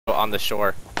on the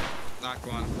shore. Knocked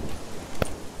one.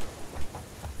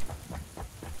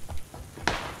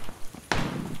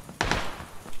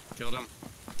 Killed him.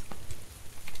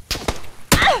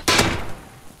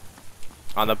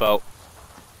 On the boat.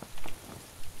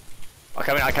 I'm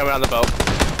coming on the boat.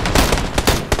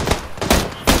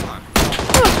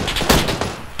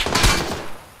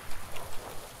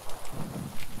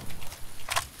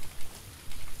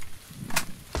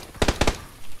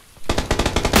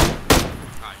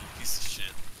 Ah, you piece of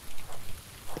shit.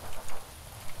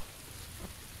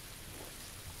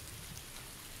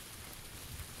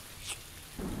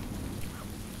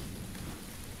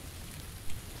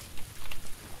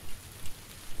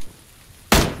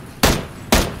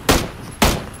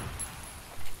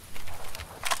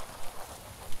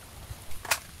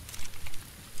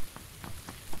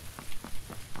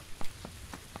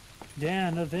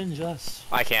 Dan, avenge us.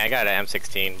 I can't. I got an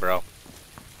M16, bro.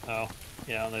 Oh,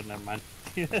 yeah, then never mind.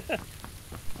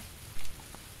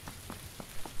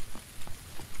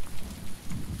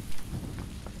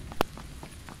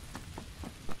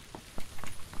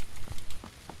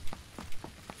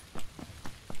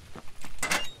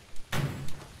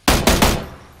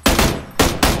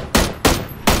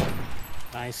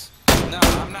 Nice. No,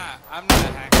 I'm not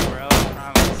hacking, bro. I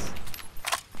promise.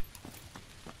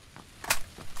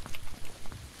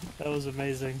 That was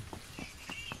amazing.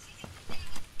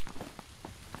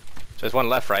 So there's one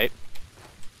left, right?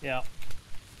 Yeah.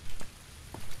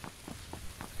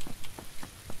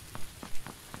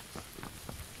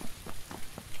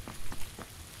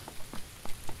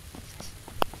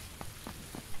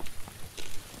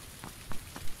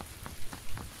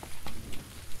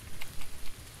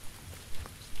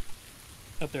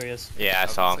 Oh, there he is. Yeah, I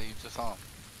saw So him. you just saw him.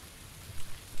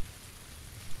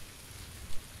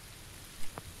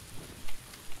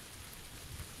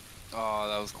 Oh,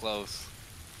 that was close.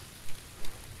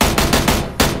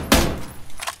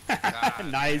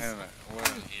 God Nice. damn it.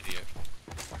 What an idiot.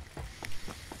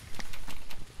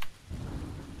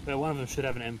 But one of them should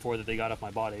have an M4 that they got off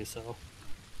my body, so.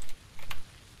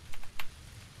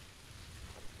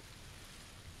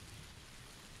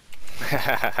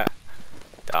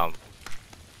 Dumb.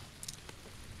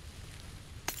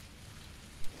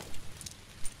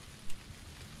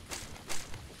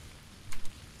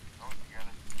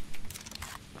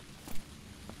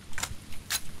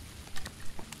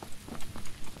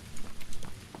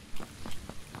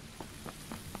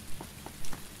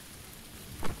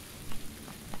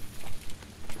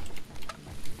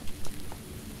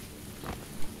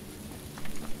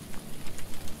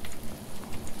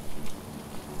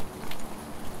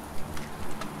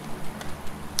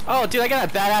 Oh, dude, I got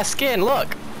a badass skin. Look.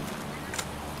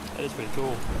 That is pretty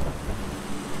cool.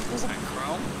 Was that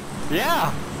chrome?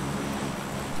 Yeah.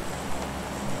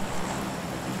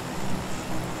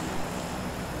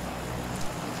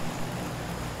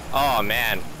 Oh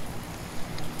man,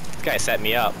 this guy set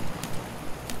me up.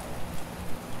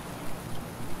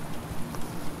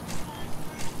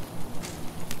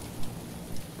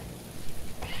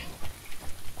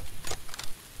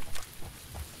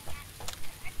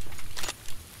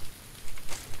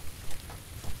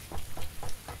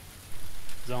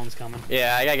 Zone's coming.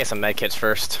 Yeah, I gotta get some med kits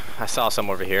first. I saw some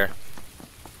over here.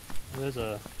 There's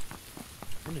a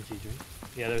energy drink.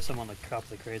 Yeah, there's some on the top of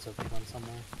the crates. I think one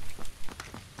somewhere.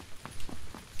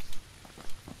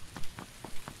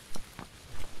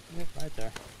 Yep, right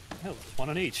there. Oh, there's one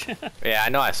on each. Yeah, I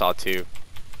know I saw two.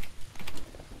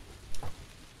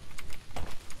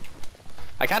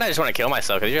 I kinda just wanna kill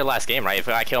myself, because it's your last game, right? If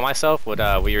I kill myself, would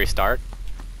we restart?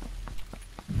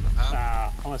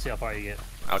 I want to see how far you get.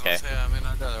 Okay. I mean,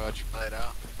 I'd rather watch you play it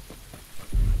out.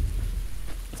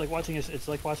 It's like watching a, it's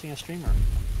like watching a streamer.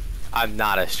 I'm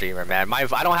not a streamer, man. I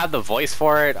don't have the voice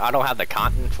for it. I don't have the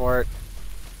content for it.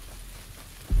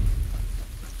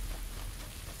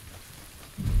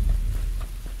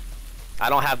 I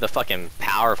don't have the fucking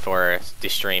power for the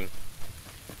stream.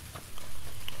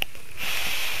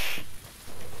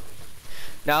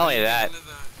 Not only that,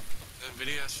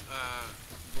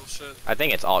 I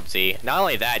think it's Alt Z. Not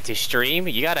only that, to stream,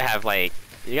 you gotta have like,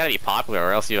 you gotta be popular,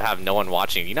 or else you have no one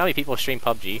watching. You know how many people stream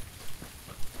PUBG?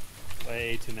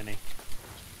 Way too many.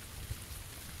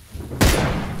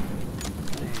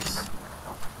 Nice.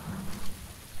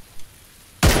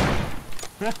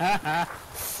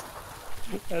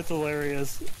 That's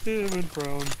hilarious. Him and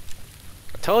prone.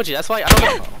 I told you, that's why I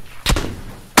don't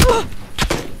know.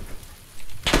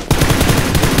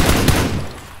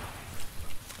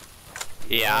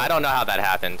 Yeah, I don't know how that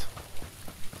happened.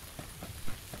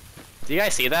 Do you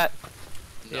guys see that?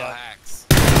 No Yeah. hacks.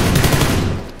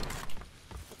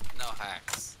 No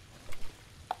hacks.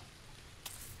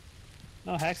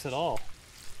 No hacks at all.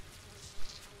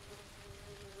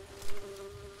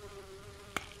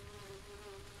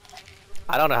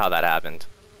 I don't know how that happened.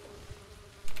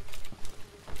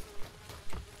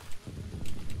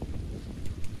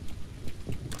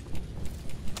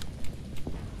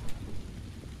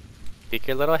 Peek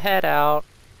your little head out.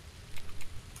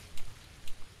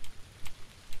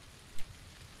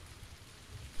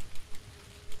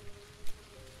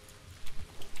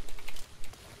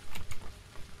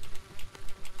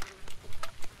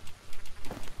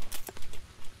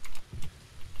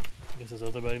 Guess his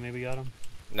other buddy maybe got him.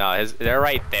 No, they're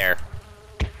right there.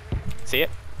 See it?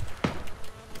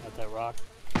 At that rock.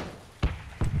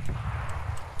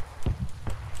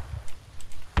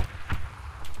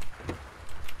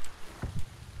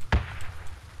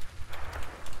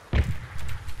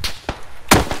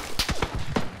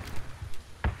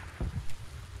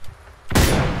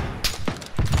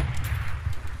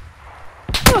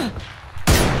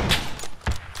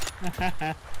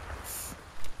 Yeah,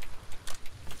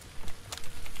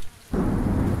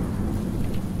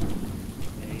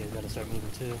 you guys gotta start moving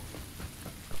too.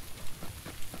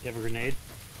 You have a grenade?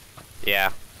 Yeah.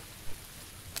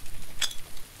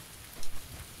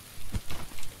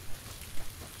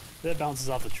 That bounces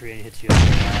off the tree and hits you. Over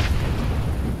the back.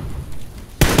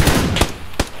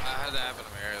 I had that happen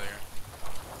to me earlier.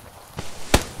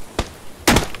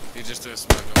 He just threw a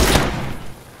smoke.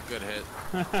 Good hit.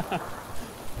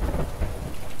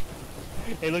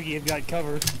 Hey, look, you've got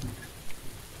cover.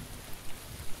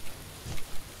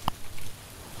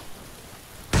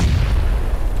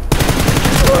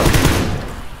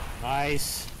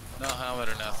 Nice. No helmet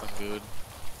or nothing, dude.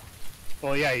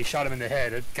 Well, yeah, you shot him in the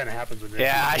head. It kind of happens with this.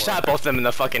 Yeah, I shot both of them in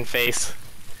the fucking face.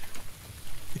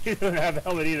 You don't have a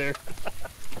helmet either.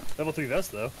 Level 3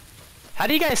 vest, though. How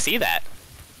do you guys see that?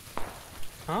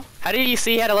 Huh? How did you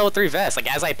see he had a level 3 vest?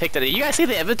 Like, as I picked it, you guys see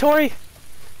the inventory?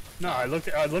 No, I looked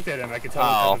at him. I could tell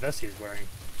what kind of vest he was wearing.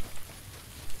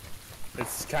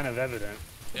 It's kind of evident.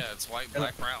 Yeah, it's white,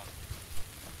 black, brown.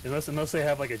 Unless they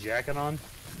have like a jacket on.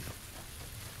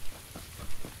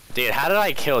 Dude, how did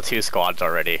I kill 2 squads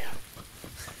already?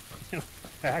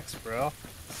 Hacks, bro.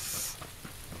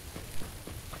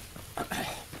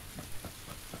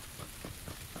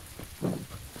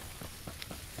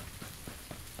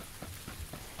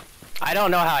 I don't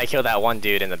know how I killed that one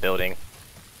dude in the building.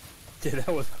 Dude,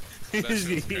 that was. That shit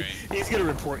was great. He's gonna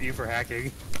report you for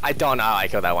hacking. I don't know how I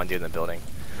killed that one dude in the building.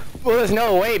 Well, there's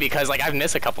no way because, like, I've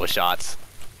missed a couple of shots.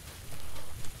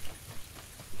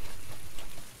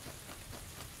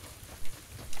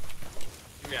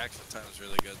 Your reaction time is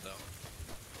really good, though.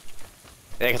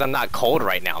 Yeah, because I'm not cold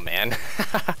right now, man.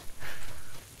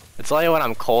 It's only when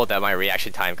I'm cold that my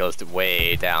reaction time goes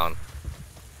way down.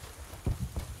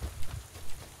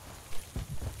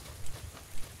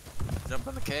 Jump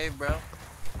in the cave, bro.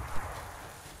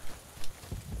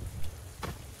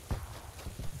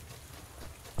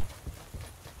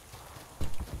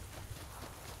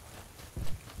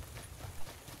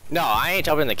 No, I ain't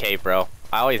jumping in the cave, bro.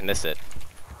 I always miss it.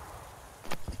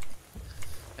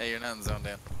 Hey, you're not in zone,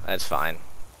 Dan. That's fine.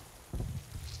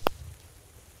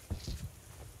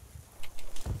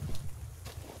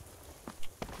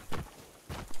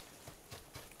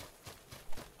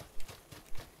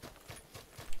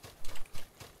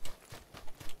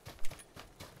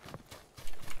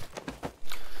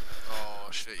 Oh,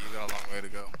 shit, you got a long way to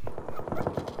go.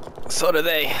 So do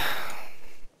they.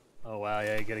 Oh wow,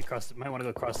 yeah, you gotta cross. Might want to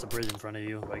go across the bridge in front of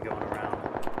you by going around.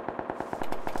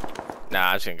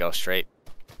 Nah, I'm just gonna go straight.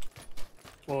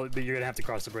 Well, but you're gonna have to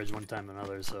cross the bridge one time or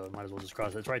another, so might as well just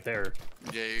cross it. It's right there.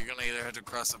 Yeah, you're gonna either have to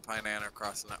cross the Pine or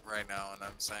cross it right now, and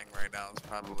I'm saying right now is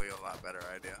probably a lot better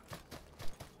idea.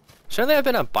 Shouldn't there have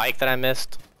been a bike that I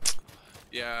missed?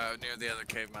 Yeah, near the other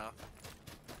cave mouth.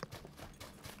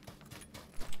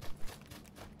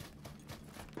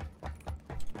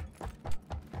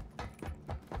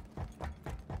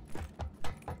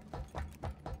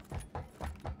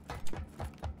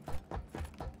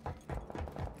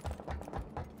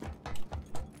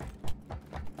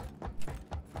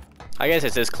 I guess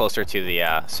it's just closer to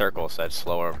the circle, so it's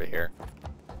slower over here.